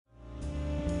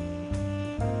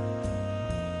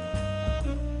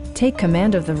Take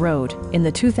command of the road in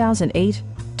the 2008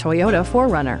 Toyota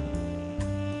 4Runner.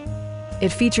 It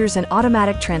features an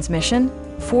automatic transmission,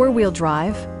 4-wheel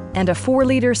drive, and a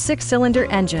 4-liter 6-cylinder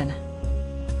engine.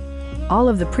 All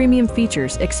of the premium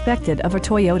features expected of a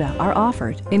Toyota are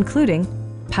offered, including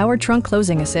power trunk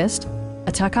closing assist,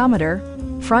 a tachometer,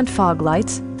 front fog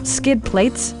lights, skid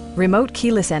plates, remote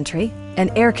keyless entry,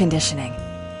 and air conditioning.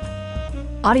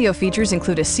 Audio features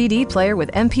include a CD player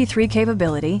with MP3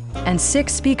 capability and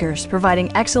 6 speakers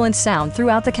providing excellent sound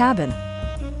throughout the cabin.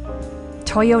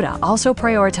 Toyota also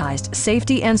prioritized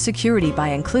safety and security by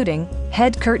including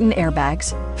head curtain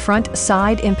airbags, front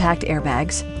side impact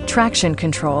airbags, traction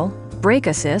control, brake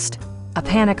assist, a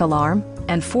panic alarm,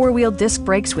 and 4-wheel disc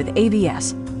brakes with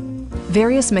ABS.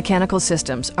 Various mechanical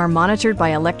systems are monitored by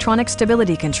electronic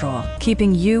stability control,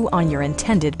 keeping you on your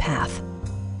intended path.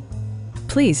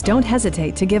 Please don't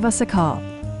hesitate to give us a call.